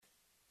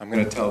I'm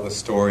going to tell the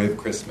story of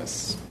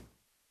Christmas.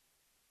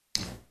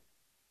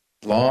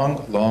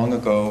 Long, long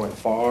ago and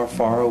far,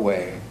 far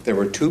away, there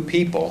were two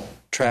people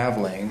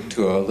traveling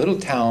to a little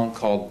town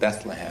called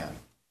Bethlehem.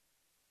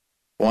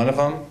 One of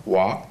them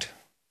walked.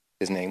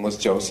 His name was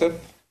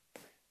Joseph.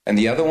 And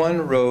the other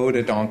one rode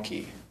a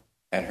donkey,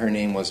 and her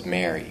name was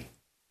Mary.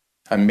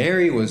 And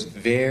Mary was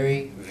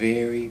very,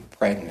 very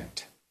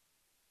pregnant.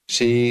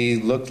 She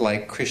looked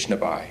like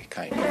Krishnabai,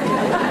 kind of.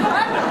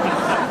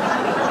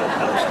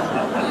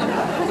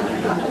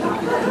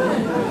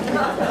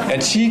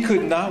 And she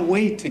could not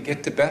wait to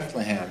get to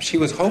Bethlehem. She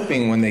was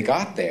hoping when they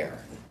got there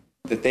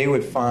that they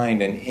would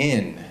find an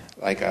inn,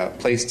 like a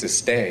place to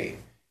stay,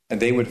 and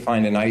they would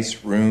find a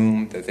nice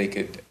room that they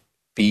could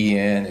be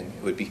in, and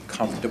it would be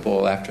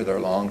comfortable after their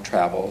long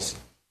travels.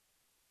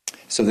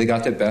 So they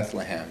got to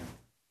Bethlehem.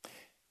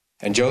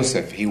 And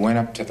Joseph, he went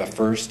up to the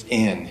first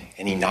inn,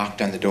 and he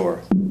knocked on the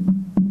door.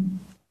 And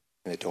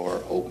the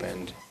door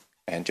opened,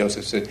 and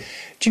Joseph said,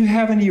 "Do you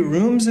have any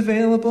rooms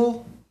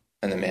available?"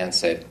 And the man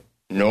said,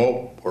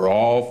 "Nope, we're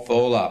all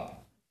full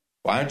up.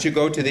 Why don't you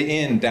go to the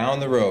inn down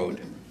the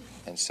road?"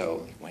 And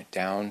so he went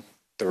down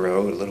the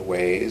road a little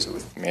ways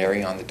with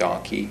Mary on the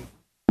donkey.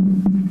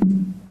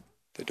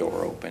 The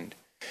door opened.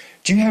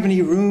 "Do you have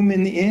any room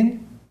in the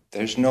inn?"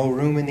 "There's no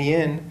room in the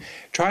inn.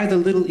 Try the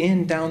little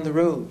inn down the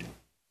road."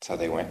 So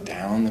they went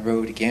down the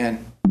road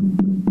again.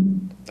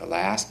 The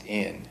last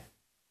inn.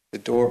 The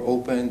door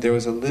opened. There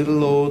was a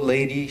little old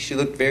lady. She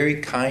looked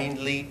very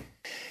kindly.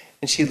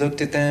 And she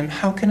looked at them.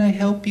 "How can I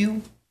help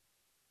you?"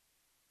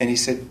 And he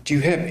said, "Do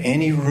you have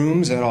any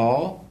rooms at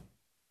all?"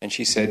 And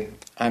she said,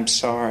 "I'm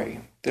sorry.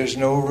 There's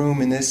no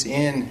room in this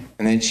inn."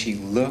 And then she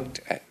looked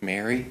at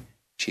Mary.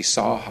 She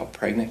saw how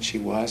pregnant she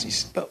was. He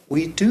said, "But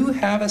we do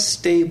have a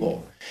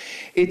stable.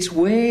 It's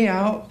way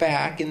out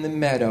back in the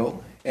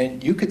meadow,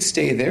 and you could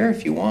stay there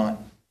if you want."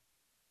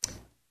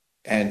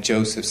 And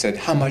Joseph said,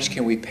 "How much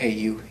can we pay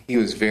you?" He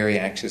was very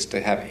anxious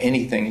to have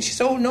anything. And she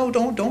said, "Oh, no,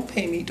 don't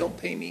pay me, don't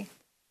pay me."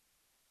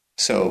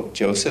 So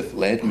Joseph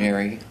led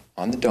Mary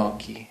on the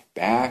donkey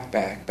back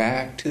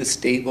to the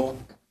stable.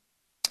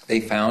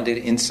 They found it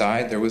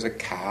inside. There was a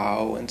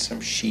cow and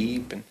some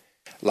sheep and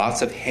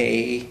lots of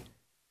hay.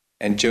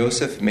 And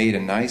Joseph made a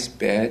nice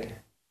bed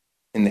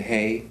in the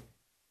hay,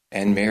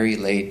 and Mary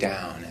laid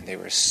down, and they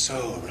were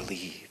so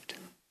relieved.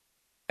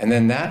 And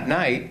then that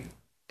night,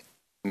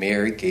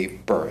 Mary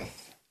gave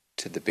birth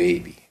to the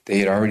baby. They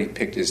had already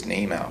picked his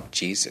name out,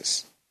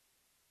 Jesus.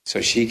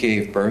 So she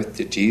gave birth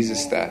to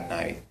Jesus that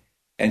night,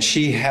 and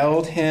she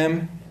held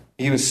him.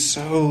 He was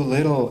so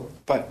little,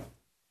 but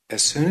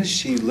as soon as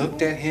she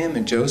looked at him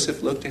and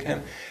Joseph looked at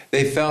him,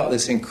 they felt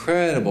this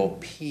incredible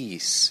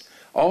peace.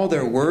 All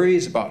their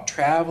worries about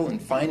travel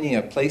and finding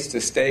a place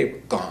to stay were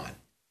gone.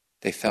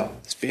 They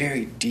felt this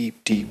very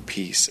deep, deep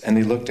peace, and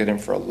they looked at him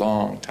for a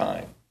long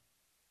time.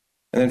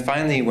 And then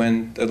finally,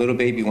 when the little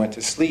baby went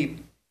to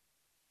sleep,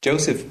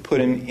 Joseph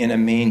put him in a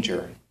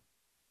manger,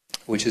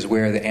 which is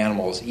where the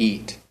animals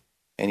eat.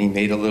 And he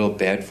made a little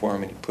bed for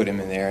him, and he put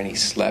him in there, and he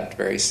slept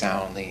very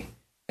soundly.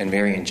 And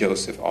Mary and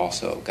Joseph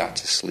also got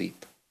to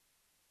sleep.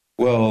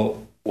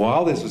 Well,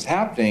 while this was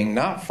happening,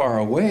 not far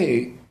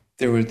away,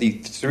 there were the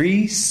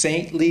three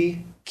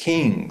saintly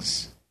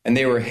kings, and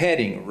they were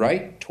heading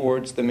right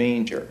towards the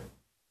manger.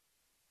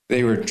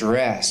 They were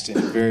dressed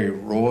in very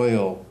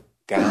royal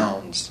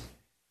gowns,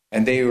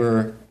 and they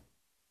were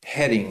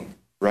heading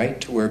right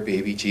to where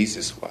baby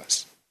Jesus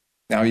was.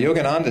 Now,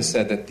 Yogananda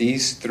said that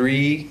these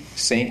three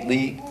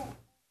saintly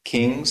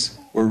kings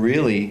were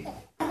really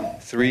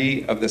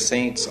three of the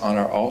saints on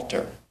our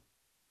altar: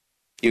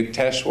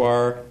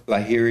 Yukteswar,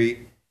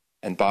 Lahiri,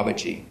 and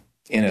Babaji.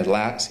 In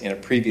a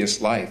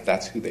previous life,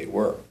 that's who they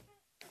were.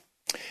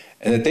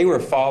 And that they were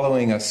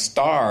following a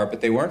star,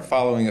 but they weren't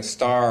following a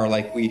star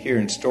like we hear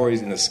in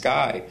stories in the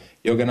sky.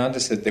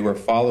 Yogananda said they were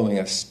following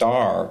a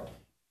star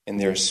in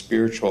their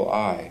spiritual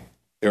eye.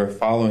 They were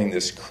following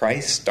this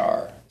Christ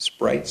star. This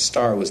bright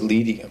star was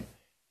leading them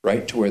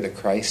right to where the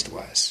Christ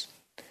was.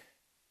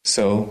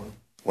 So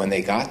when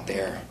they got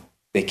there,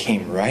 they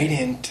came right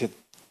into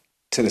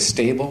the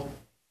stable,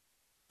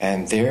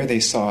 and there they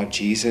saw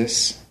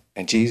Jesus.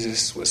 And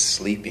Jesus was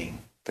sleeping.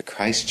 The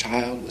Christ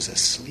child was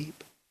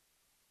asleep.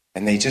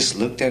 And they just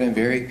looked at him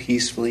very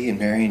peacefully, and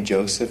Mary and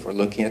Joseph were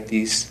looking at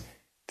these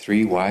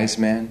three wise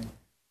men.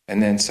 And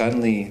then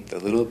suddenly the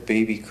little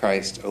baby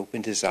Christ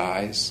opened his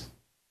eyes,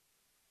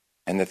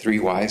 and the three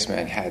wise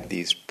men had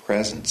these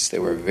presents. They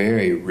were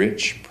very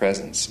rich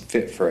presents,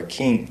 fit for a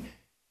king.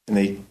 And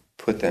they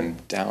put them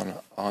down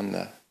on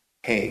the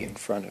hay in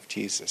front of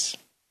Jesus.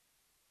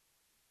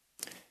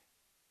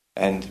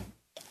 And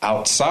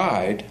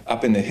outside,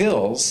 up in the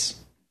hills,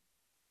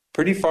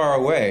 pretty far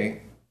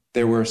away,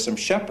 there were some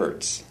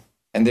shepherds,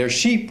 and their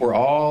sheep were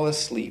all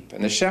asleep.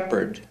 And the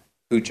shepherd,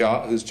 whose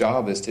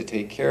job is to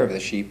take care of the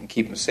sheep and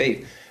keep them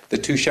safe, the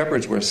two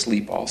shepherds were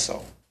asleep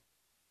also.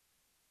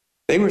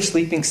 They were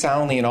sleeping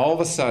soundly, and all of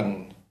a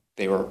sudden,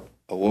 they were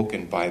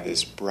awoken by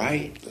this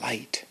bright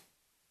light.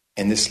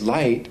 And this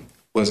light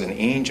was an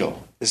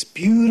angel, this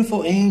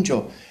beautiful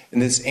angel.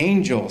 And this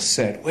angel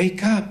said,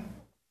 "Wake up,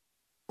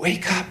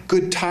 Wake up,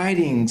 good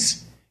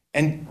tidings,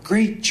 and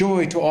great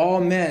joy to all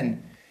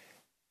men,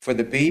 for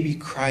the baby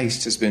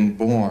Christ has been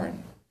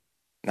born.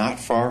 Not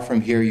far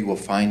from here you will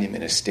find him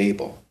in a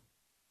stable."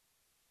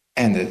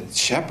 And the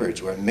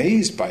shepherds were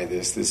amazed by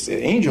this. This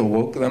angel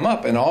woke them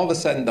up, and all of a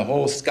sudden the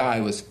whole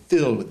sky was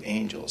filled with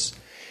angels.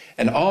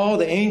 And all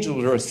the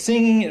angels were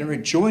singing and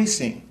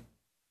rejoicing.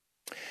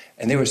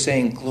 And they were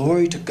saying,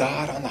 "Glory to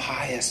God on the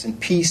highest, and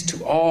peace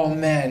to all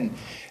men."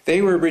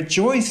 They were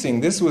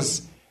rejoicing. This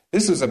was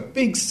a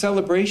big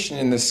celebration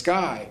in the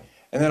sky.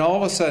 And then all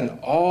of a sudden,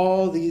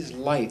 all these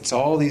lights,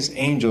 all these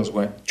angels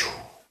went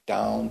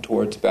down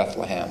towards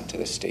Bethlehem to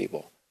the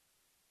stable.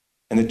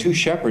 And the two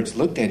shepherds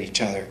looked at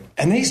each other,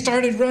 and they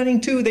started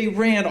running too. They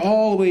ran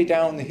all the way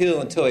down the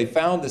hill until they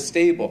found the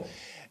stable.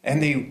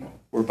 And they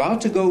were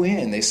about to go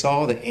in. They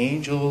saw the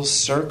angels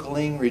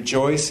circling,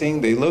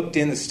 rejoicing. They looked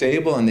in the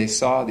stable, and they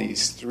saw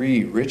these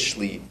three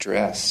richly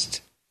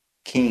dressed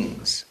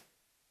kings.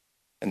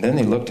 And then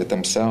they looked at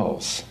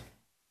themselves.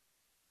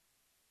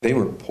 They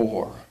were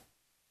poor,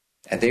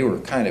 and they were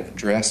kind of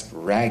dressed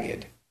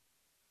ragged.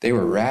 They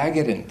were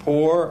ragged and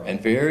poor and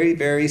very,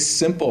 very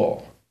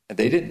simple. And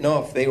they didn't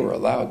know if they were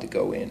allowed to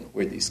go in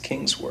where these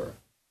kings were.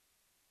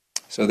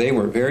 So they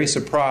were very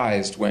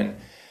surprised when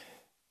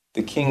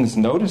the kings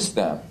noticed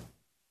them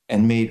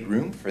and made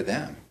room for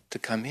them to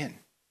come in.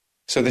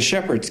 So the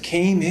shepherds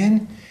came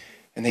in,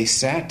 and they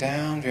sat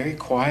down very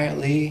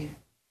quietly.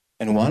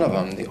 And one of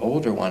them, the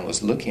older one,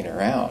 was looking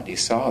around. He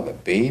saw the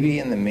baby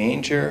in the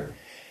manger.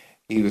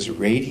 He was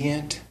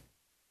radiant.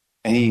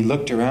 And he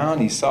looked around.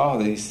 He saw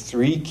these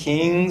three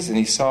kings, and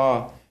he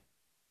saw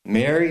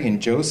Mary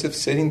and Joseph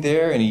sitting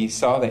there, and he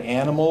saw the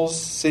animals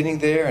sitting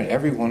there, and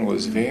everyone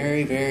was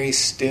very, very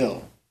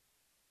still.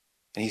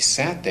 And he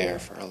sat there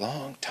for a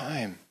long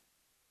time.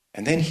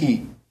 And then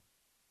he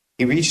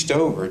reached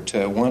over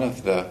to one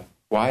of the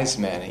wise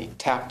men, and he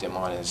tapped him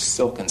on his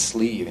silken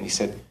sleeve, and he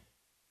said,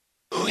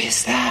 "Who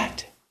is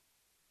that?"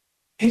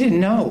 He didn't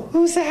know.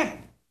 "Who's that?"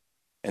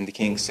 And the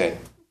king said,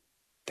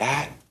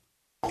 "That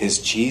is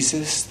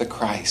Jesus the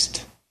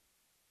Christ.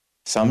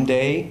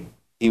 Someday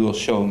he will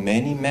show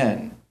many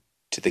men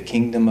to the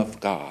kingdom of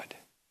God."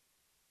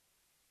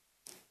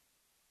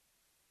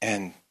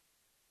 And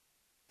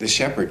the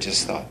shepherd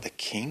just thought, the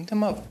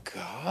kingdom of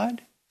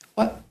God?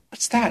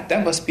 What's that?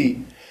 That must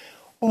be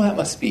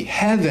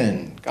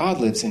heaven. God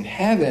lives in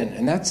heaven,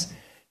 and that's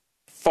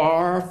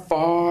far,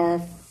 far,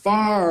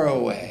 far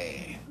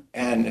away.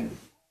 And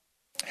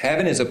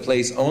heaven is a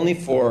place only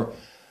for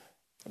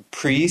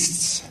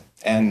priests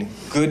and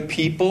good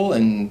people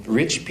and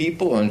rich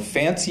people and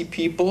fancy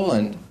people,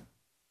 and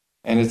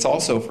it's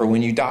also for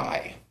when you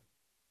die.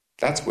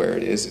 That's where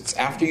it is. It's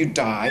after you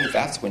die,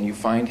 that's when you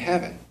find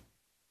heaven.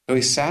 So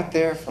he sat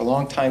there for a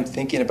long time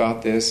thinking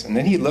about this, and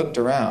then he looked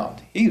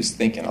around. He was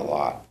thinking a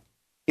lot.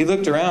 He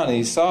looked around and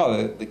he saw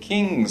that the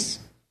kings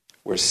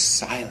were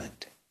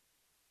silent.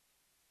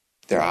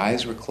 Their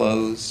eyes were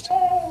closed.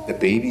 The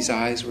baby's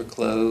eyes were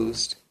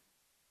closed.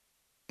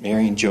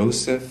 Mary and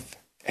Joseph,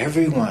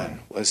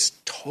 everyone was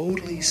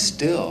totally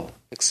still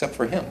except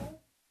for him.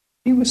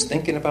 He was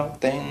thinking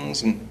about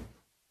things, and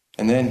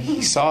then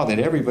he saw that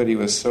everybody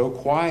was so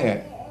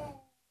quiet,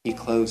 he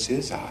closed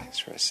his eyes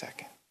for a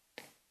second.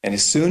 And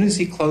as soon as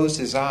he closed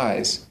his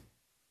eyes,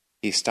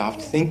 he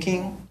stopped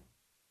thinking,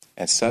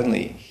 and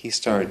suddenly he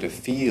started to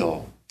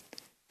feel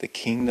the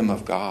kingdom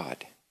of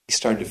God. He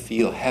started to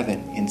feel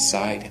heaven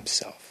inside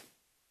himself.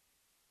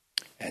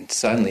 And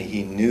suddenly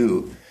he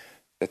knew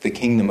that the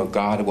kingdom of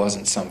God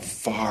wasn't some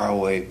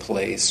faraway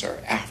place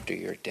or after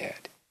you're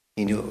dead.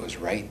 He knew it was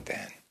right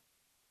then.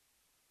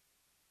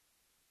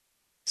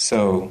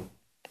 So,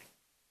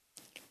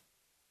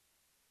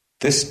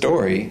 this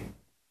story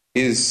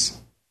is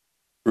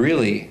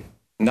really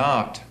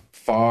not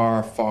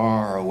far,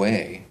 far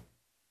away.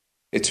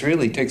 It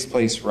really takes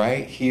place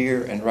right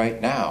here and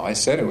right now. I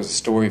said it was a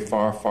story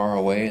far, far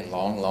away and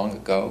long, long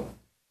ago.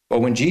 But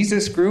when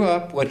Jesus grew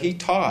up, what he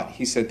taught,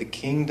 he said, the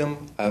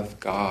kingdom of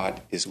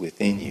God is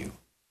within you.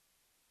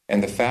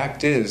 And the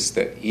fact is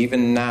that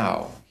even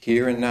now,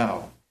 here and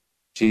now,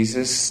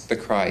 Jesus the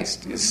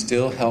Christ is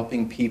still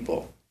helping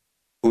people.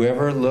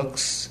 Whoever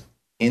looks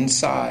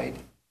inside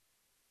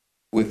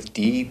with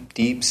deep,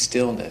 deep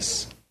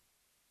stillness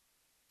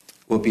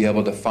will be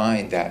able to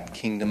find that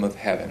kingdom of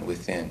heaven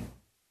within.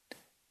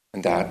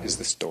 And that is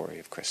the story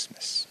of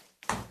Christmas.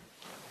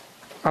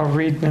 I'll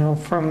read now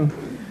from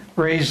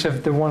Rays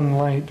of the One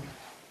Light.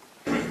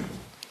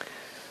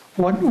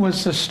 What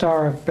was the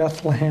Star of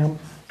Bethlehem?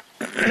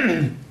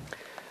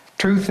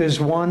 Truth is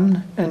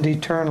one and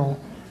eternal.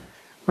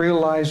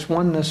 Realize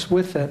oneness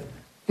with it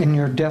in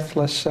your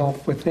deathless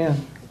self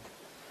within.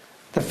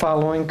 The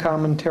following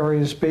commentary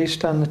is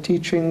based on the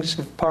teachings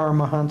of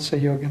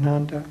Paramahansa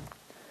Yogananda.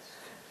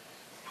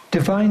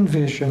 Divine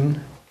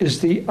vision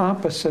is the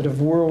opposite of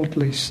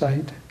worldly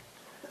sight.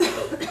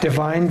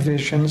 Divine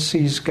vision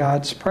sees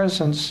God's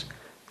presence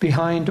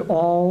behind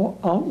all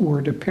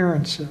outward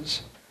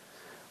appearances.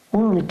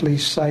 Worldly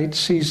sight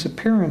sees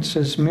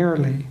appearances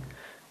merely,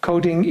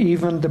 coating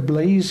even the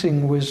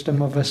blazing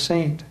wisdom of a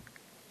saint.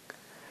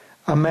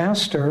 A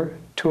master,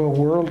 to a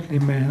worldly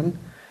man,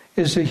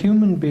 is a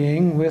human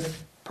being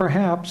with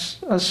perhaps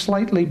a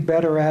slightly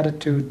better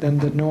attitude than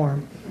the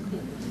norm.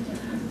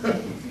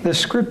 The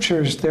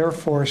Scriptures,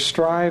 therefore,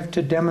 strive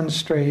to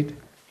demonstrate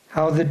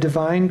how the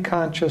divine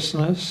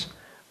consciousness,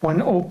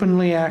 when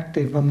openly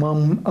active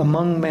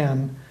among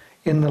men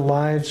in the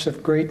lives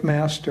of great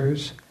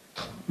masters,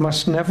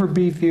 must never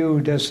be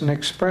viewed as an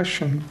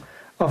expression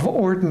of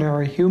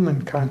ordinary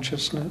human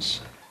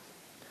consciousness.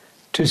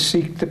 To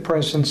seek the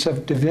presence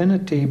of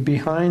divinity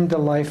behind the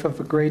life of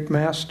a great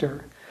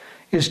master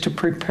is to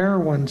prepare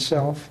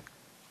oneself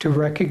to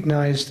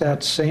recognize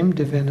that same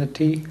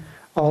divinity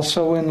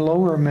also in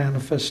lower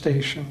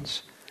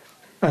manifestations,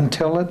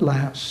 until at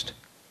last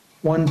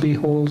one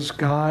beholds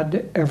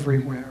God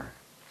everywhere.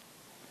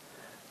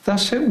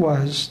 Thus it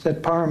was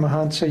that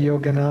Paramahansa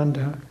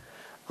Yogananda,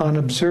 on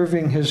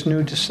observing his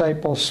new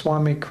disciple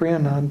Swami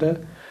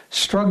Kriyananda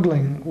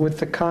struggling with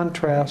the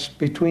contrast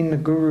between the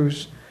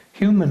Guru's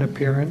human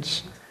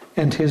appearance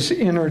and his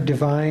inner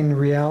divine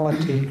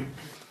reality,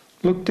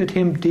 looked at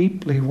him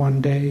deeply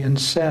one day and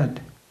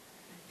said,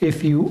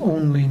 "If you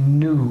only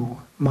knew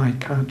my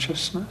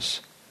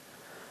consciousness."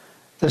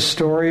 The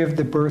story of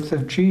the birth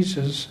of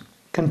Jesus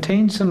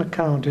contains an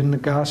account in the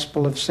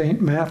Gospel of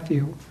St.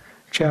 Matthew,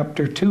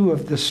 chapter 2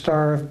 of the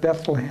Star of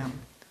Bethlehem.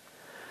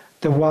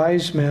 The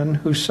wise men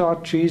who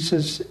sought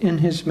Jesus in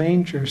his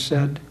manger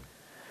said,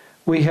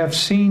 "We have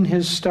seen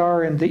his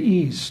star in the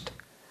east,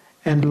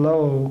 and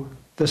lo,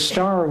 the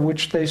star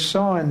which they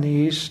saw in the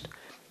east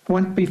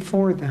went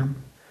before them,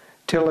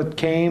 till it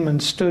came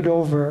and stood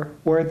over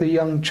where the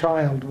young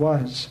child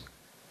was."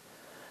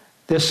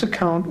 This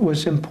account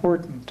was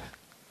important,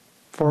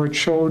 for it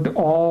showed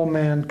all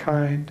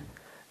mankind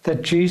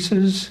that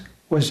Jesus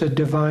was a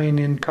divine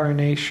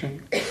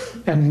incarnation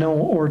and no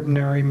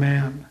ordinary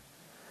man,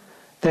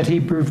 that he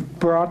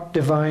brought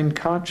divine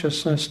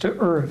consciousness to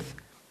earth,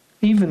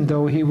 even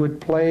though he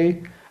would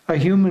play a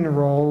human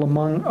role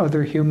among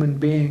other human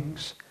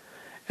beings,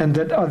 and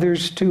that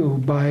others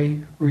too, by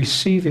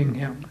receiving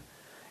him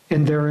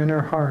in their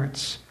inner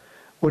hearts,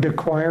 would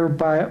acquire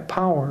by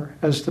power,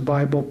 as the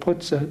Bible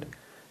puts it,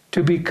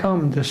 to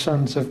become the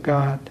sons of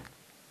God.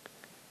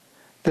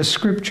 The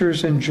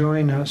Scriptures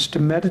enjoin us to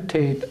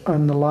meditate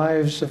on the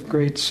lives of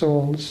great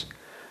souls,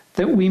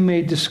 that we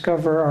may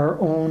discover our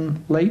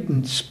own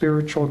latent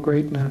spiritual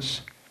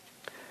greatness.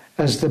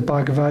 As the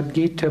Bhagavad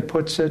Gita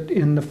puts it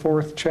in the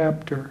 4th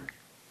chapter,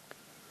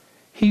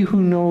 "He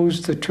who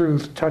knows the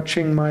truth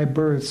touching my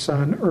births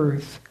on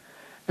earth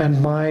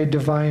and my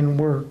divine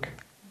work,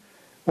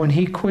 when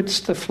he quits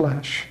the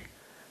flesh,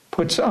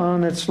 puts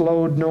on its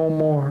load no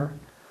more,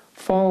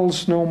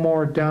 falls no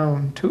more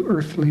down to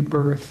earthly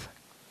birth.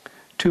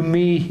 To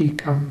me he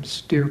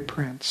comes, dear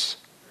Prince."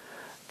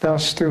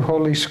 Thus, through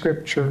Holy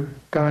Scripture,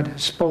 God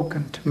has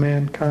spoken to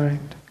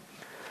mankind.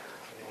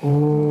 Om,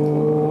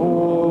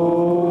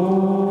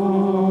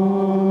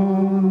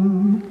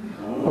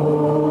 Om,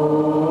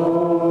 Om.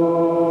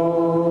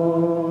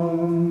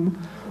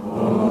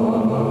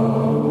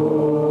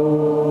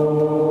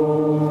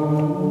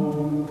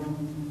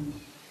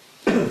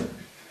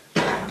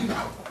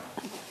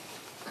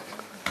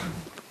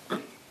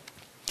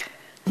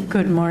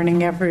 Good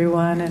morning,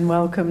 everyone, and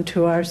welcome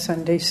to our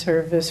Sunday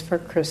service for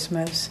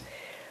Christmas.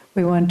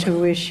 We want to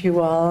wish you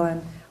all,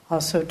 and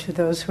also to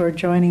those who are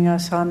joining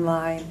us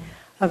online,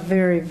 a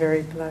very,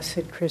 very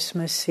blessed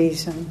Christmas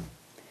season.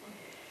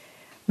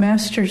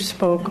 Master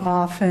spoke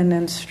often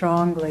and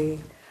strongly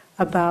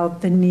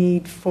about the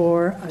need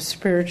for a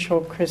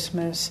spiritual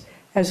Christmas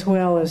as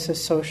well as a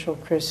social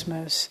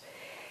Christmas.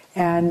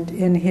 And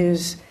in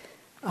his,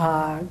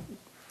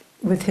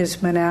 with his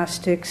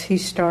monastics, he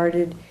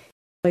started in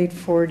the late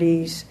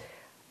 40s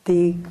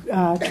the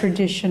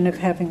tradition of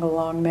having a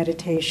long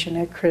meditation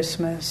at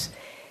Christmas,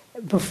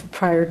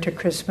 prior to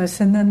Christmas,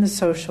 and then the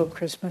social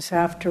Christmas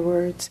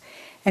afterwards.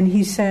 And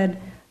he said,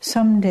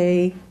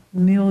 someday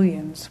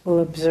millions will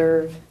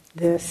observe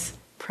this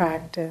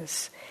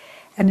practice.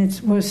 And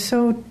it was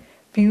so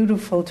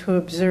beautiful to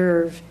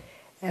observe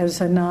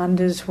as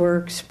Ananda's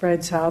work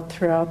spreads out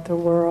throughout the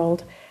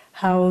world,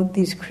 how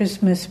these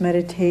Christmas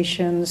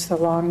meditations, the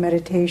long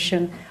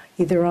meditation,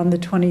 either on the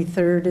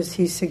 23rd, as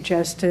he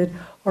suggested,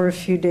 or a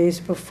few days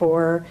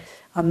before,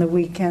 on the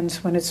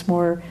weekends when it's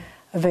more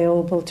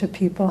available to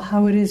people,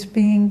 how it is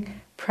being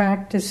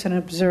practiced and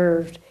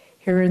observed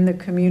here in the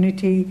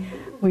community.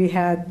 We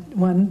had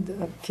one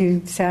a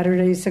few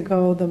Saturdays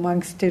ago, the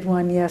monks did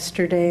one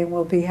yesterday, and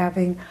we'll be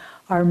having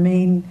our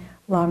main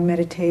long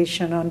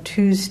meditation on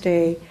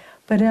Tuesday.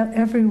 But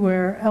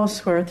everywhere,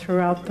 elsewhere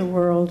throughout the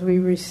world, we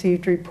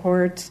received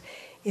reports.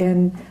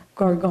 In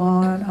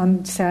Gorgon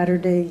on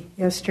Saturday,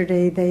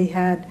 yesterday, they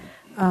had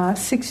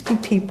 60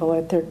 people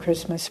at their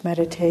Christmas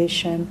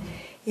meditation.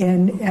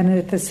 And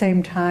at the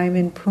same time,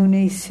 in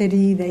Pune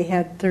city, they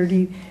had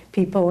 30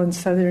 people in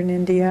southern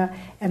India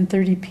and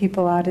 30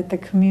 people out at the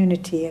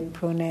community in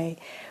Pune.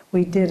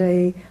 We did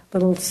a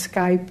little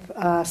Skype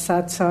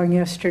satsang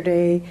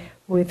yesterday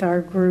with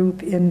our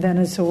group in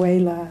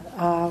Venezuela,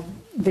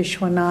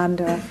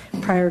 Vishwananda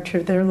prior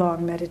to their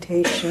long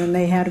meditation, and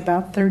they had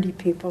about 30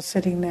 people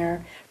sitting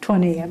there,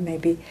 20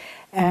 maybe.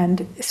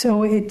 And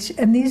so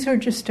and these are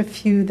just a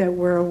few that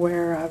we're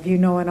aware of.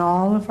 In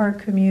all of our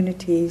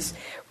communities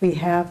we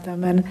have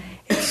them, and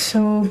it's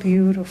so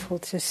beautiful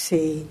to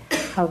see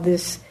how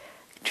this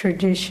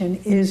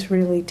tradition is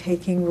really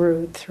taking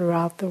root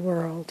throughout the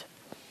world.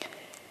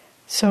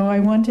 So I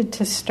wanted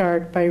to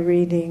start by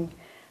reading,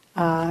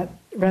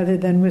 rather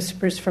than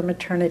Whispers from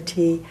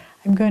Eternity,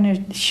 I'm going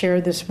to share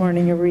this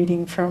morning a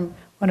reading from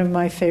one of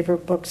my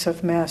favorite books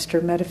of Master,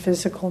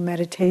 Metaphysical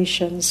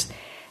Meditations.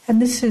 And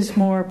this is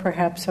more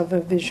perhaps of a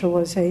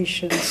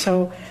visualization.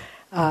 So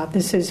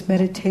this is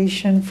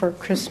Meditation for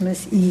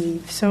Christmas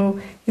Eve.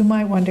 So you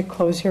might want to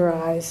close your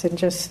eyes and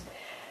just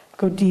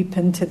go deep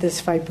into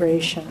this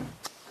vibration.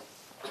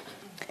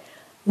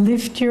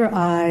 Lift your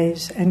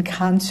eyes and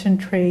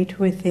concentrate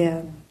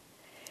within.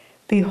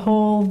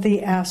 Behold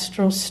the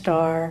astral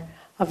star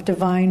of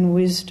divine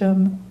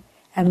wisdom,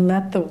 and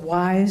let the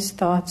wise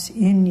thoughts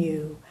in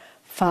you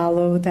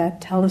follow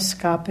that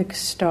telescopic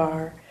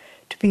star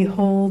to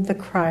behold the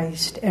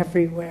Christ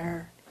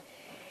everywhere.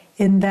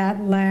 In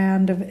that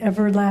land of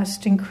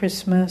everlasting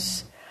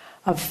Christmas,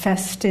 of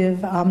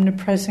festive,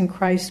 omnipresent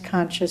Christ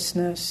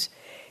consciousness,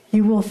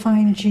 you will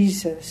find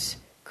Jesus,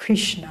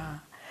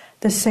 Krishna,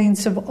 the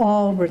saints of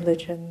all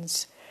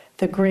religions,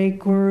 the great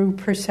guru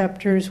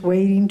preceptors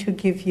waiting to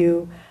give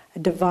you a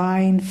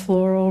divine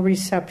floral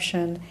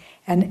reception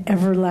and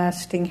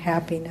everlasting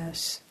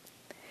happiness.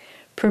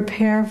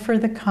 Prepare for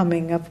the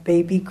coming of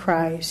baby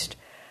Christ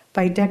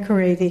by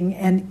decorating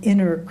an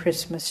inner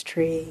Christmas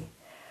tree.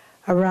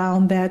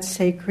 Around that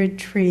sacred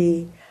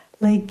tree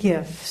lay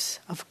gifts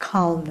of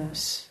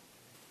calmness,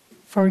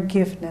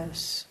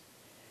 forgiveness,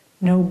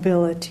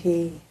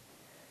 nobility,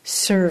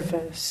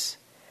 service,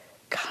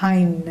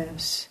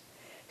 kindness,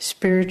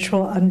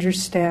 spiritual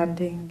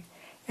understanding,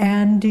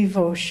 and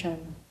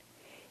devotion,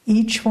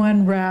 each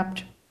one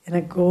wrapped in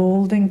a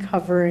golden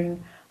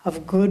covering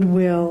of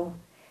goodwill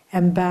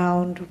and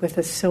bound with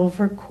a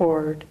silver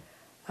cord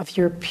of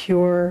your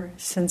pure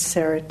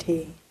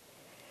sincerity.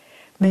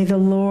 May the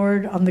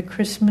Lord, on the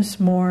Christmas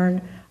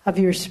morn of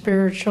your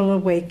spiritual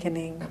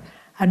awakening,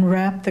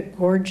 unwrap the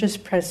gorgeous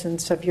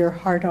presents of your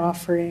heart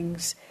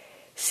offerings,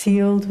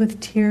 sealed with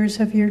tears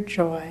of your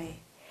joy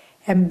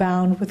and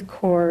bound with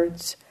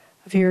cords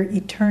of your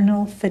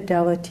eternal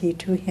fidelity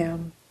to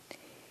Him.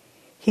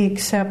 He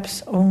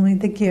accepts only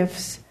the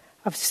gifts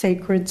of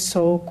sacred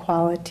soul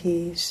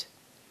qualities.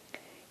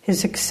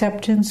 His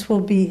acceptance will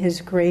be His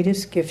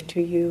greatest gift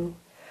to you,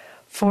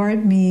 for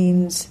it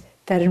means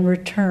that in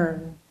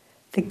return,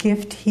 the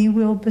gift He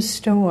will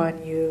bestow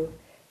on you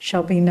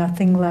shall be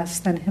nothing less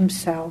than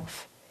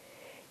Himself.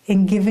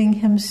 In giving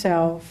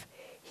Himself,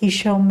 He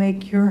shall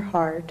make your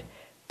heart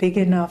big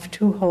enough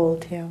to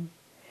hold Him.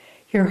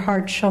 Your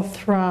heart shall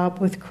throb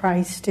with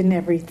Christ in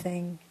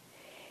everything.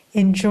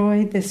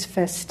 Enjoy this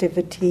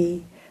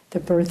festivity, the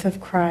birth of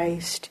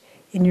Christ,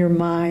 in your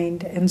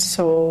mind and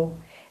soul,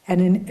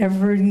 and in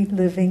every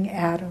living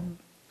atom.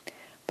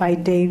 By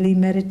daily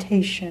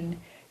meditation,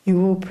 you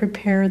will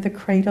prepare the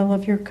cradle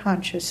of your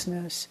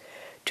consciousness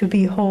to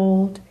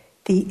behold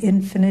the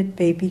infinite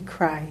baby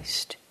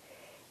Christ.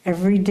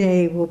 Every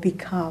day will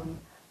become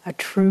a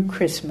true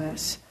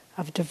Christmas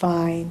of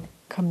divine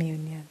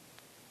communion.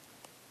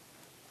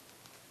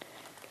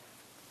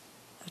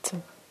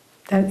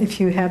 If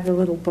you have the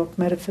little book,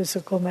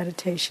 Metaphysical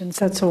Meditations,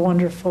 that's a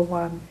wonderful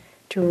one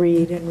to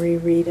read and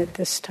reread at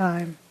this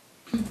time.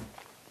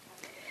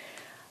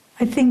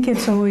 I think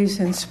it's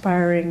always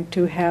inspiring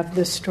to have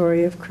the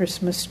story of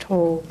Christmas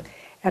told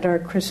at our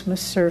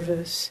Christmas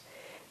service,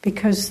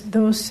 because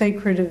those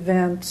sacred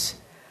events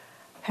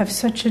have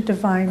such a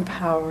divine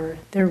power.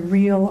 They're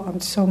real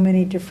on so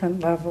many different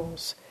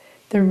levels.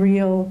 They're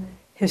real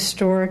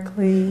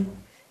historically,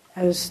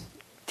 as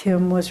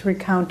Tim was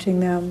recounting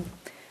them,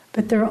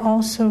 but they're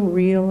also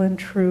real and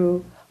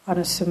true on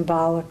a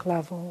symbolic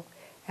level,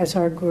 as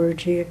our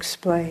Guruji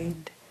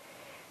explained.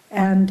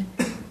 And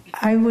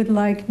I would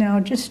like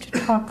now just to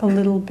talk a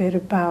little bit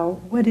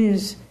about what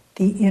is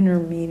the inner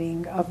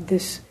meaning of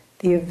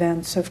the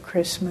events of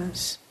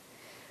Christmas.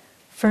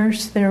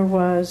 First, there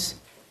was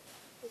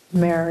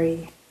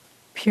Mary,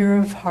 pure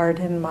of heart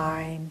and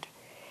mind,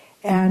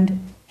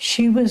 and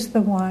she was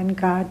the one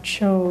God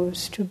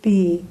chose to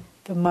be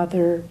the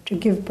mother, to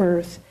give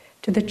birth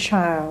to the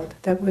child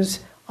that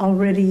was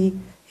already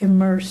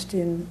immersed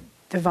in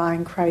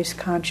divine Christ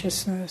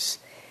consciousness.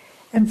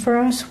 And for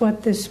us,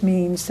 what this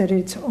means, that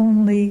it's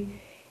only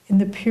in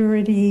the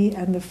purity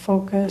and the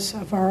focus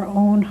of our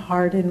own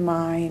heart and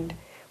mind,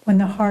 when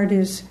the heart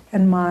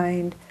and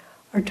mind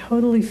are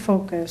totally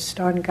focused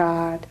on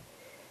God,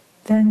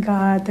 then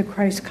God, the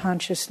Christ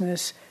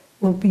consciousness,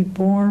 will be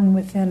born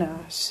within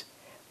us,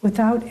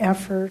 without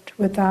effort,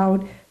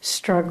 without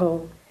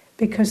struggle,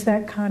 because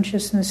that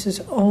consciousness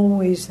is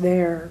always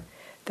there.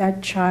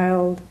 That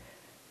child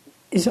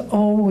is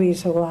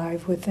always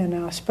alive within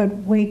us, but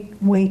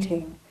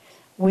waiting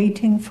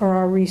for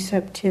our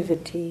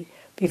receptivity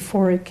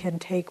before it can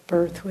take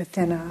birth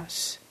within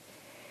us.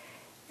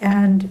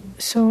 And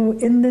so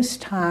in this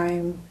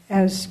time,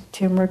 as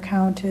Tim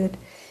recounted,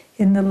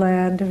 in the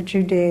land of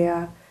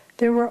Judea,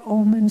 there were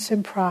omens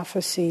and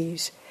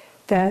prophecies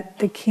that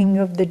the King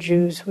of the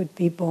Jews would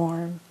be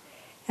born.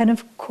 And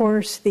of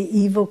course, the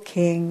evil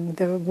king,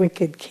 the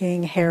wicked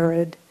king,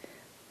 Herod.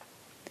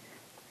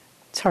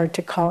 It's hard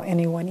to call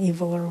anyone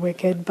evil or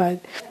wicked,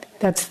 but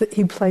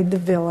he played the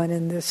villain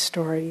in this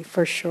story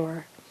for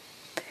sure.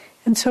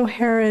 And so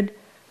Herod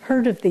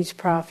heard of these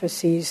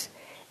prophecies,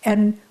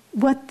 and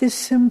what this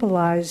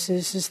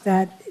symbolizes is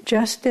that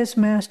just as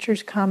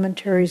Master's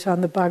commentaries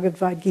on the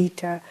Bhagavad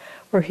Gita,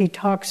 where he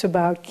talks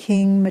about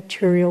king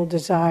material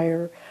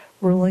desire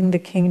ruling the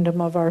kingdom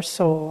of our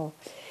soul,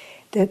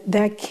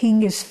 that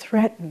king is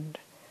threatened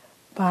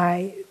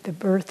by the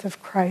birth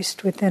of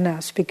Christ within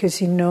us, because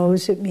he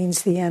knows it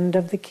means the end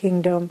of the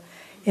kingdom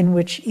in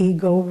which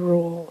ego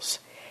rules.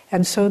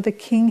 And so the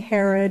King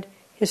Herod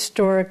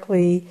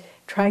historically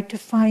tried to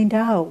find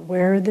out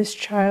where this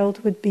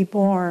child would be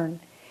born.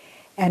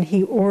 And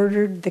he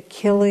ordered the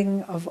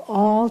killing of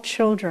all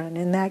children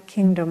in that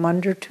kingdom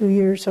under 2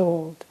 years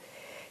old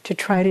to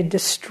try to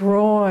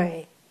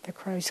destroy the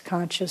Christ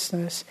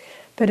consciousness.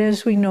 But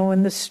as we know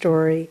in the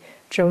story,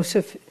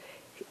 Joseph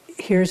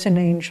hears an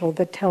angel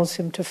that tells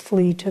him to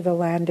flee to the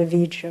land of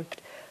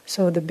Egypt,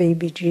 so the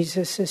baby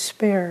Jesus is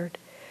spared.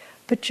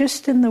 But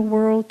just in the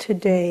world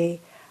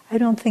today, I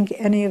don't think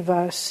any of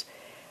us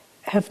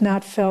have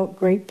not felt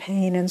great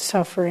pain and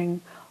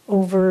suffering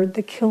over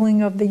the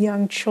killing of the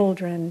young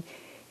children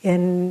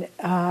in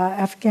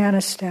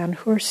Afghanistan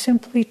who are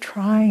simply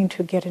trying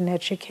to get an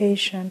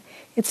education.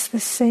 It's the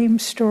same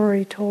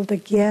story told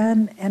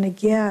again and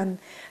again,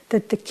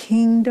 that the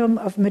kingdom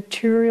of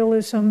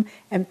materialism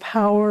and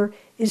power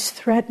is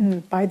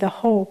threatened by the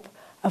hope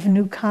of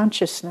new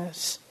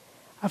consciousness,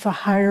 of a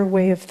higher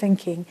way of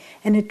thinking,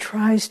 and it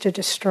tries to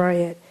destroy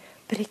it,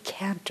 but it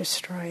can't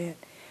destroy it,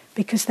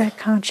 because that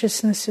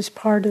consciousness is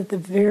part of the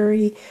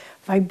very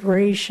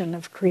vibration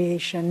of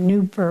creation,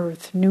 new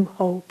birth, new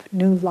hope,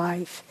 new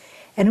life,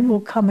 and it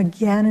will come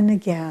again and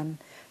again,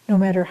 no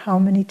matter how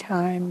many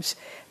times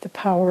the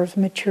power of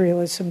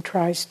materialism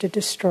tries to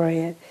destroy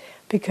it,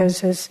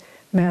 because as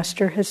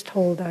Master has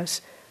told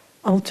us,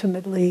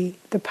 ultimately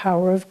the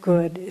power of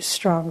good is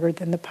stronger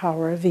than the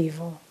power of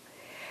evil.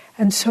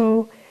 And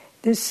so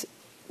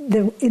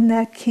in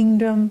that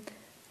kingdom,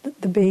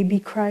 the baby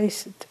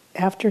Christ,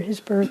 after his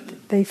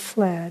birth, they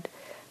fled.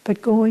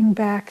 But going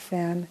back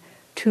then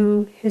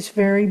to his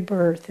very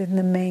birth in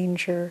the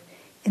manger,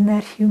 in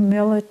that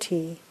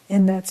humility,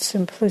 in that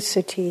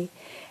simplicity.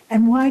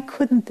 And why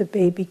couldn't the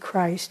baby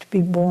Christ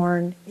be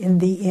born in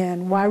the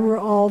inn? Why were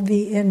all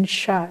the inns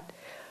shut?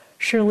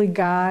 Surely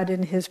God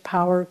in his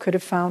power could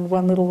have found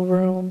one little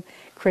room,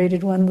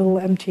 created one little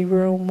empty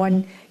room,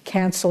 one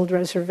canceled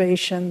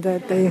reservation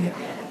that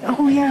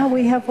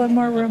we have one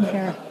more room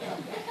here.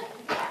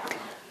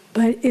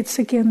 But it's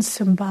again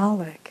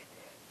symbolic,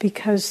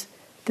 because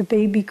the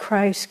baby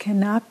Christ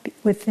cannot be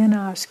within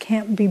us,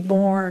 can't be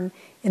born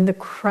in the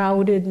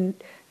crowded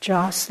and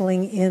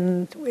jostling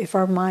in if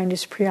our mind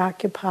is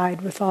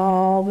preoccupied with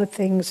all the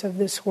things of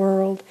this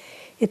world.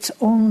 It's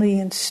only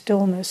in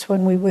stillness,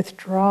 when we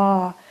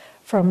withdraw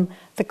from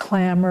the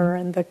clamor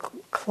and the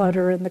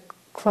clutter and the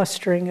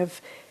clustering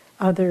of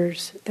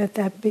others,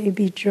 that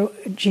baby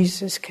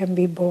Jesus can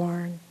be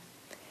born.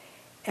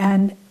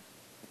 And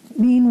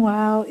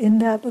meanwhile, in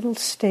that little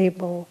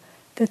stable,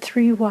 the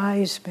 3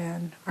 wise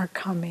men are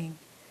coming,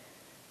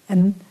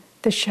 and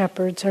the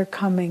shepherds are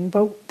coming.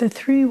 But the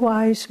 3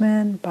 wise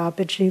men,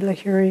 Babaji,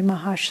 Lahiri,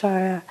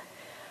 Mahashaya,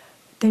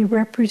 they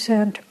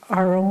represent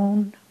our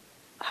own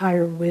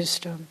higher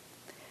wisdom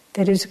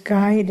that is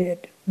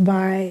guided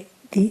by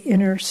the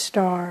inner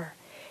star,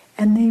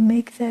 and they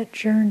make that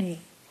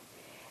journey.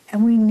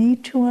 And we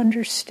need to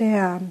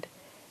understand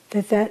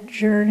that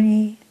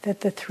journey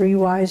that the 3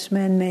 wise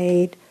men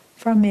made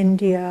from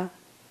India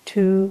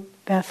to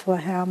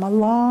Bethlehem, a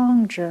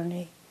long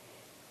journey,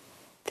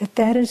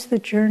 that is the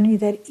journey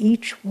that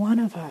each one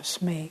of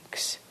us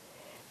makes,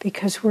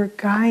 because we're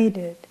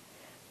guided,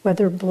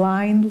 whether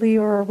blindly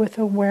or with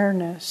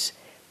awareness,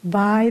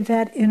 by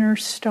that inner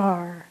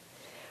star.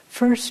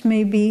 First,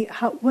 maybe,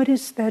 what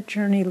does that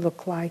journey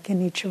look like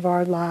in each of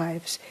our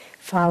lives,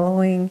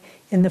 following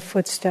in the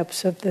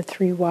footsteps of the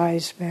 3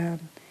 wise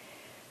men?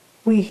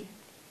 We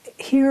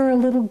hear a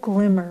little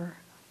glimmer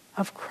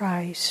of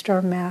Christ,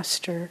 our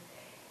Master,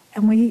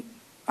 and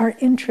our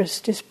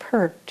interest is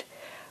perked.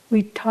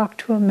 We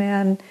talked to a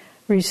man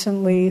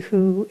recently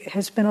who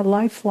has been a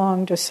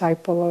lifelong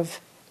disciple of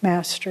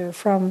Master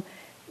from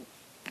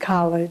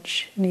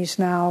college, and he's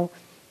now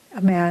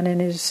a man in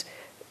his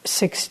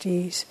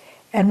 60s.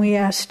 And we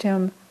asked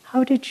him,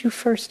 how did you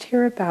first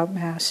hear about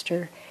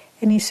Master?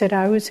 And he said,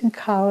 I was in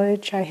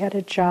college, I had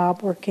a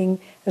job working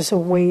as a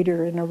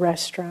waiter in a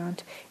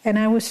restaurant, and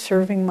I was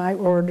serving my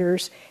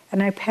orders,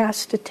 and I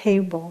passed a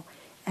table,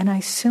 and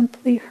I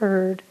simply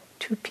heard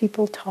 2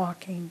 people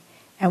talking,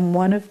 and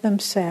one of them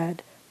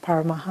said,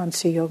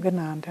 Paramahansa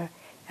Yogananda,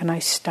 and I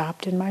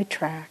stopped in my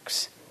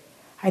tracks.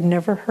 I'd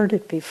never heard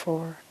it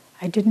before.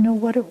 I didn't know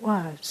what it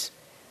was,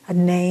 a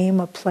name,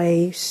 a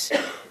place.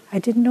 I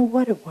didn't know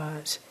what it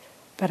was,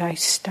 but I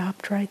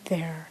stopped right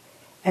there.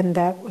 And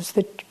that was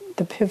the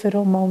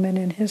pivotal moment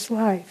in his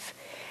life.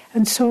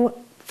 And so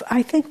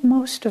I think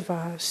most of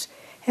us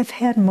have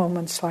had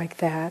moments like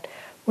that,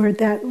 where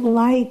that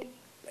light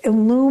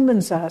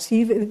illumines us,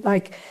 even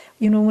like,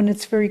 when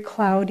it's very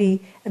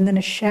cloudy, and then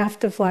a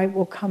shaft of light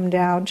will come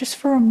down just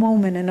for a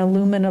moment and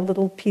illumine a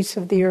little piece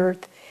of the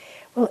earth.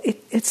 Well,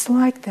 it's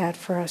like that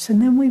for us.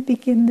 And then we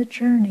begin the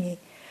journey.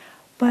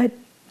 But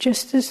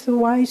just as the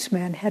wise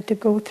man had to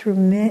go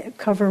through,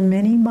 cover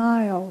many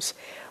miles,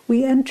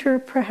 we enter,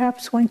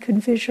 perhaps one could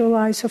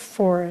visualize a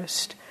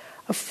forest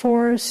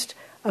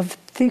of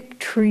thick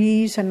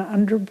trees and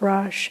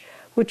underbrush,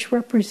 which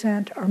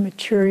represent our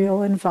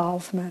material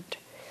involvement,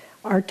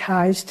 our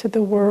ties to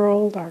the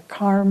world, our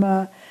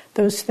karma,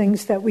 those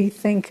things that we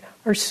think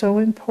are so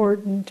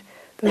important,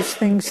 those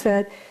things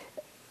that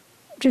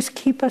just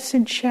keep us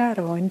in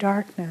shadow and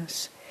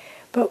darkness.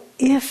 But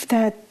if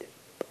that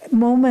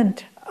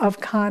moment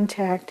of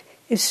contact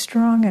is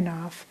strong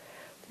enough,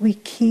 we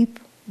keep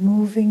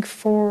moving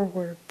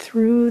forward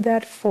through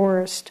that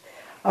forest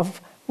of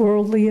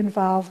worldly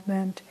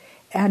involvement,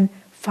 and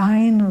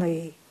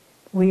finally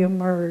we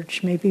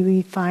emerge. Maybe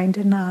we find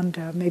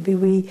Ananda, maybe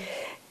we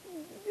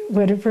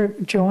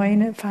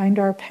join and find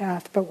our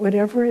path, but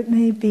whatever it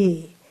may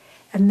be.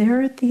 And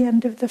there at the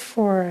end of the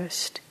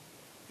forest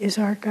is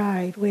our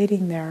guide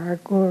waiting there, our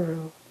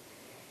guru.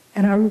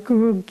 And our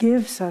guru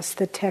gives us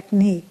the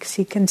techniques.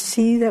 He can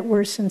see that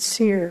we're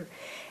sincere,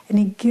 and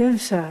he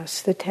gives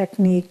us the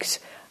techniques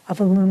of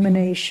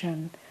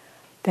illumination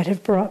that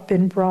have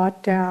been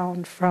brought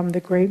down from the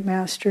great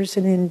masters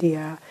in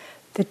India,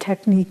 the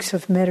techniques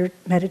of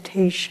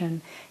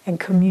meditation and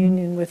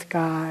communion with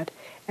God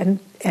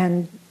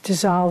and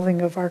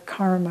dissolving of our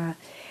karma.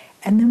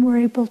 And then we're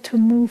able to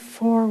move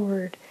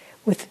forward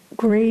with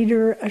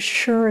greater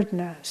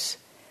assuredness.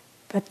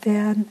 But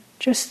then,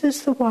 just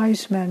as the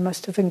wise men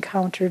must have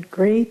encountered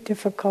great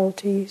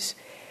difficulties,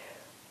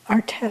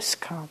 our tests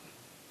come.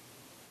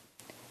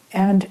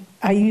 And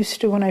I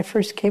used to, when I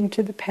first came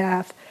to the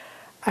path,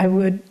 I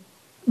would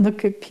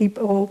look at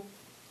people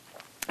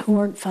who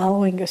weren't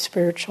following a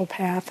spiritual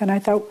path, and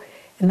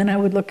then I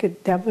would look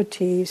at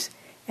devotees,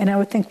 and I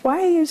would think, why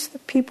is the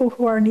people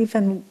who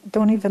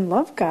don't even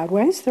love God,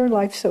 why is their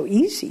life so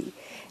easy?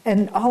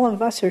 And all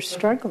of us are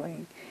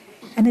struggling.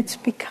 And it's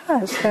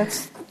because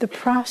that's the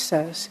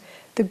process.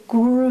 The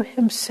Guru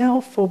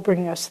himself will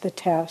bring us the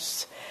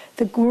tests.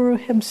 The Guru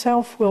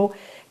himself will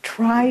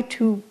try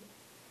to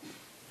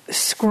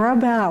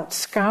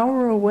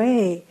scour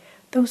away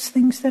those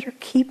things that are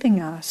keeping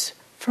us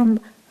from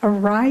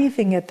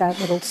arriving at that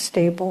little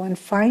stable and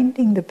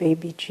finding the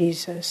baby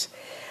Jesus.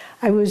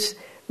 I was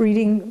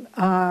reading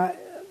a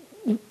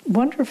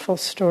wonderful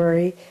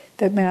story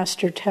that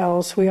Master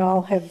tells. We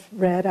all have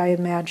read, I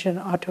imagine,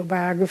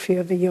 Autobiography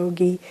of a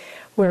Yogi,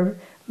 where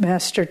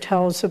Master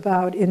tells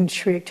about in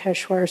Sri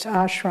Yukteswar's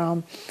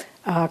ashram,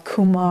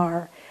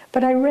 Kumar.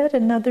 But I read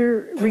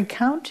another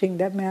recounting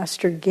that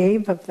Master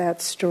gave of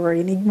that story,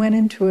 and he went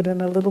into it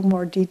in a little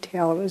more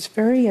detail. It was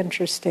very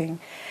interesting.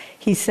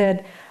 He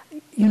said,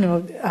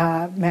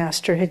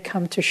 Master had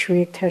come to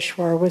Sri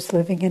Yukteswar, was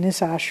living in his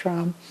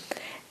ashram,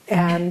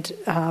 and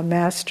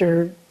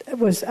Master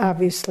was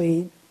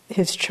obviously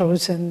his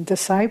chosen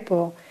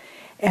disciple,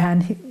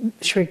 and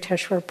Sri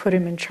Yukteswar put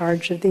him in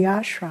charge of the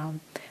ashram.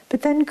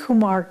 But then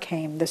Kumar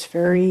came, this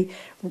very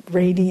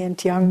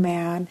radiant young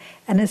man,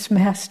 and his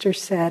Master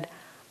said,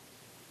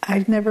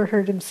 I've never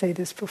heard him say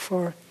this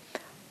before,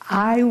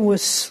 I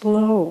was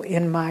slow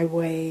in my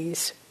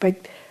ways,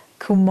 but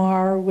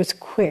Kumar was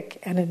quick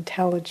and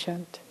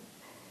intelligent.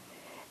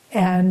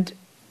 And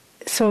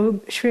so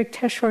Sri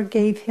Yukteswar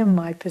gave him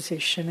my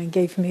position and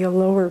gave me a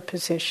lower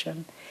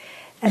position.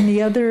 And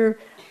the other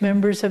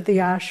members of the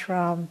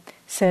ashram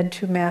said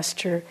to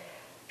Master,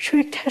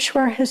 Sri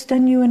Yukteswar has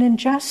done you an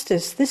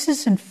injustice. This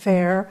isn't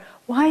fair.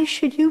 Why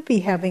should you be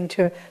having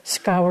to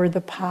scour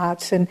the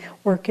pots and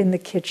work in the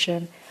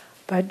kitchen?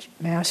 But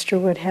Master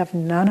would have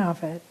none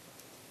of it.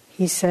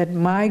 He said,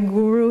 my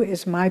Guru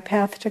is my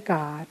path to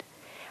God.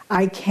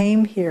 I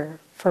came here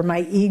for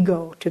my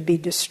ego to be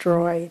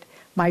destroyed,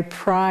 my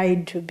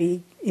pride to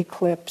be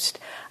eclipsed.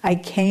 I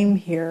came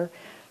here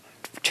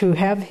to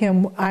have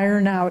him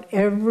iron out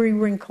every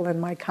wrinkle in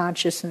my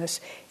consciousness.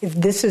 If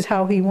this is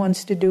how he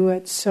wants to do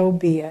it, so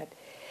be it.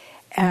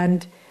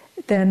 And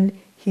then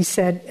he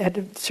said, at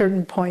a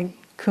certain point,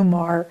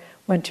 Kumar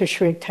went to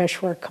Sri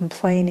Yukteswar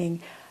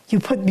complaining, you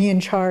put me in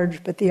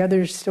charge, but the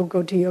others still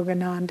go to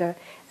Yogananda.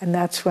 And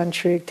that's when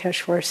Sri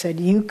Yukteswar said,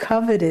 you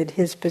coveted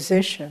his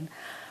position,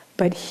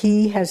 but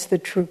he has the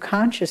true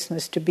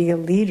consciousness to be a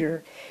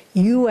leader.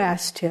 You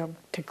asked him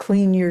to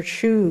clean your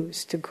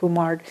shoes to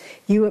Kumar.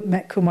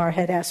 Kumar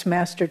had asked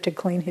Master to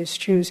clean his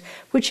shoes,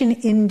 which in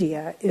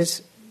India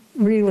is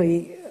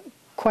really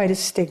quite a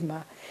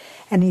stigma.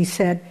 And he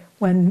said,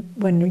 when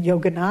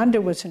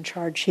Yogananda was in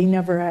charge, he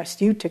never asked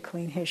you to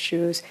clean his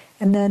shoes.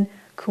 And then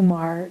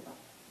Kumar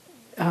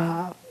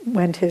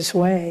went his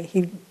way.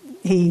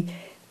 He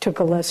took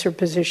a lesser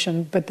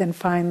position, but then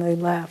finally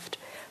left.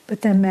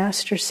 But then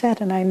Master said,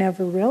 and I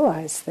never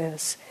realized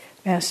this,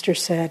 Master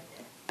said,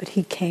 but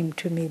he came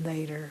to me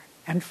later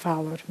and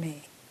followed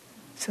me.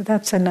 So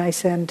that's a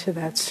nice end to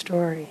that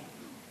story.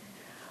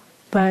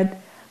 But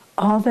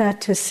all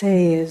that to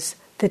say is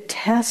the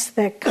tests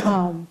that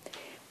come,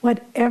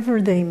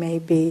 whatever they may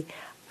be,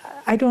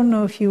 I don't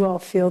know if you all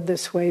feel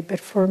this way, but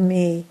for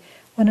me,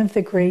 one of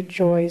the great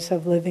joys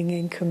of living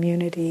in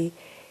community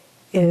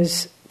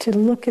is to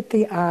look at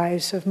the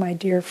eyes of my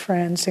dear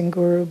friends and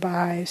Guru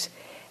Bhais,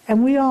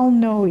 and we all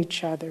know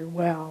each other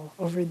well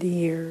over the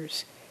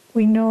years.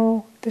 We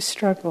know the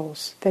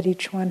struggles that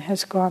each one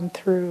has gone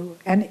through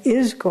and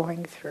is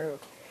going through.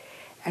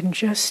 And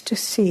just to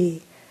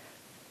see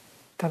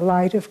the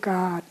light of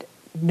God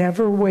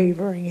never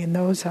wavering in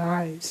those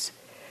eyes,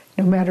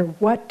 no matter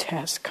what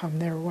tests come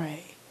their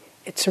way,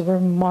 it's a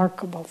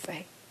remarkable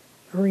thing,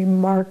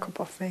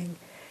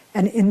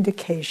 an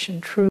indication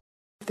truly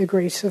of the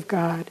grace of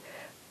God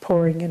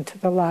pouring into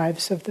the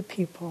lives of the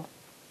people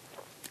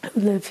who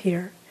live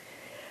here.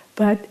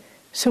 But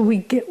so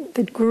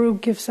the Guru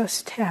gives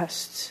us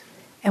tests,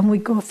 and we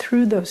go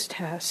through those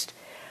tests.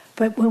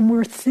 But when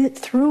we're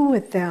through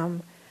with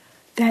them,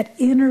 that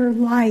inner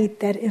light,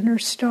 that inner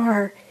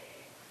star,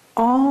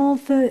 all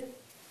the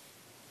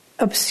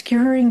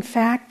obscuring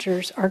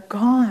factors are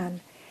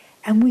gone,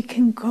 and we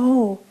can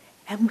go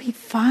and we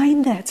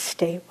find that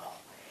stable.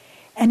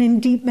 And in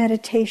deep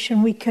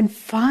meditation, we can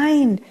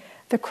find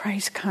the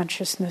Christ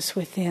consciousness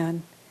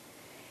within.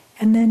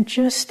 And then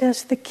just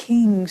as the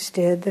kings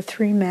did, the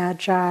three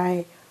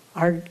magi,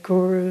 our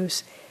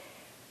gurus,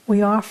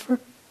 we offer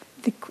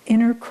the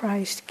inner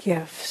Christ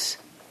gifts.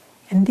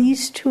 And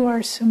these two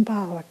are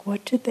symbolic.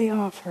 What did they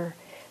offer?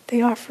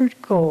 They offered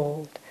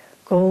gold.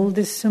 Gold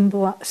is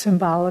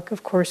symbolic,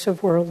 of course,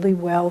 of worldly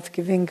wealth,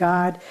 giving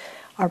God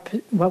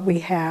what we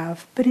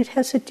have, but it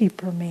has a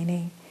deeper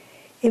meaning.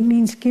 It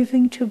means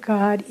giving to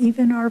God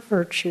even our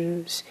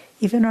virtues,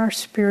 even our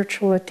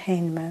spiritual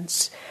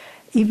attainments,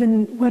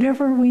 even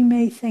whatever we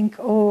may think,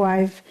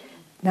 I'm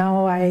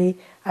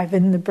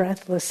in the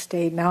breathless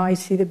state, now I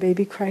see the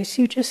baby Christ.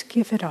 You just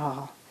give it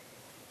all.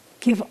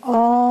 Give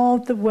all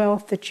the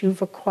wealth that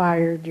you've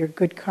acquired, your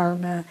good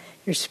karma,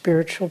 your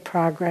spiritual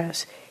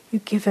progress, you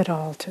give it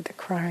all to the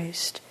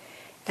Christ.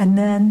 And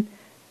then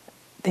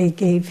they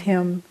gave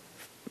him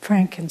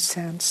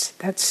frankincense,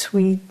 that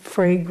sweet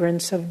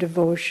fragrance of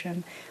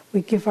devotion.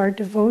 We give our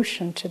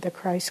devotion to the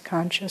Christ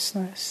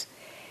consciousness.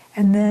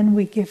 And then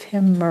we give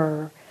him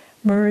myrrh.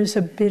 Myrrh is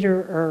a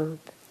bitter herb,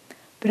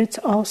 but it's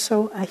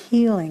also a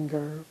healing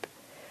herb.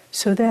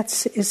 So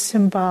that is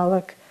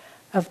symbolic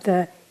of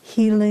the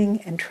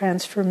healing and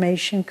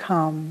transformation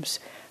comes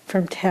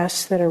from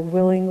tests that are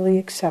willingly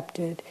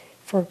accepted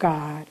for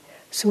God.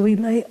 So we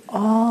lay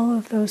all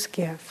of those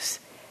gifts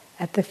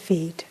at the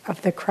feet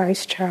of the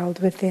Christ child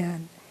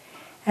within.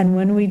 And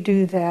when we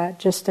do that,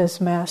 just as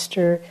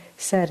Master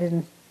said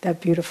in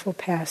that beautiful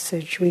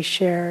passage we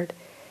shared,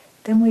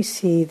 then we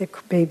see the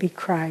baby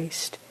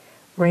Christ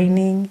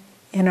reigning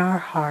in our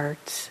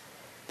hearts,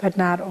 but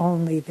not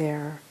only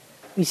there.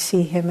 We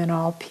see him in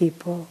all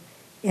people,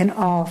 in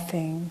all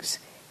things,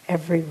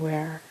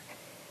 everywhere.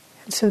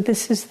 And so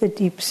this is the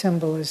deep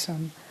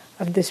symbolism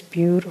of this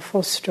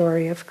beautiful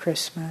story of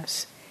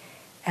Christmas.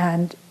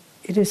 And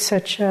it is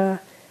such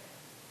a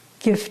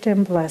gift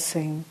and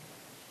blessing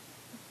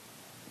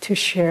to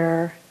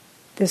share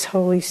this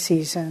holy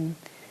season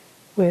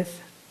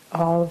with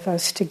all of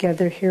us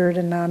together here at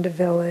Ananda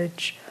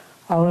Village,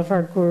 all of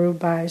our Guru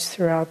Bhais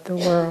throughout the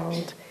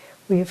world.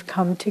 We have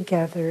come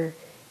together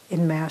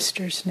in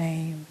Master's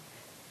name,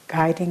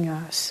 guiding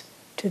us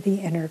to the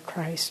inner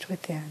Christ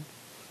within.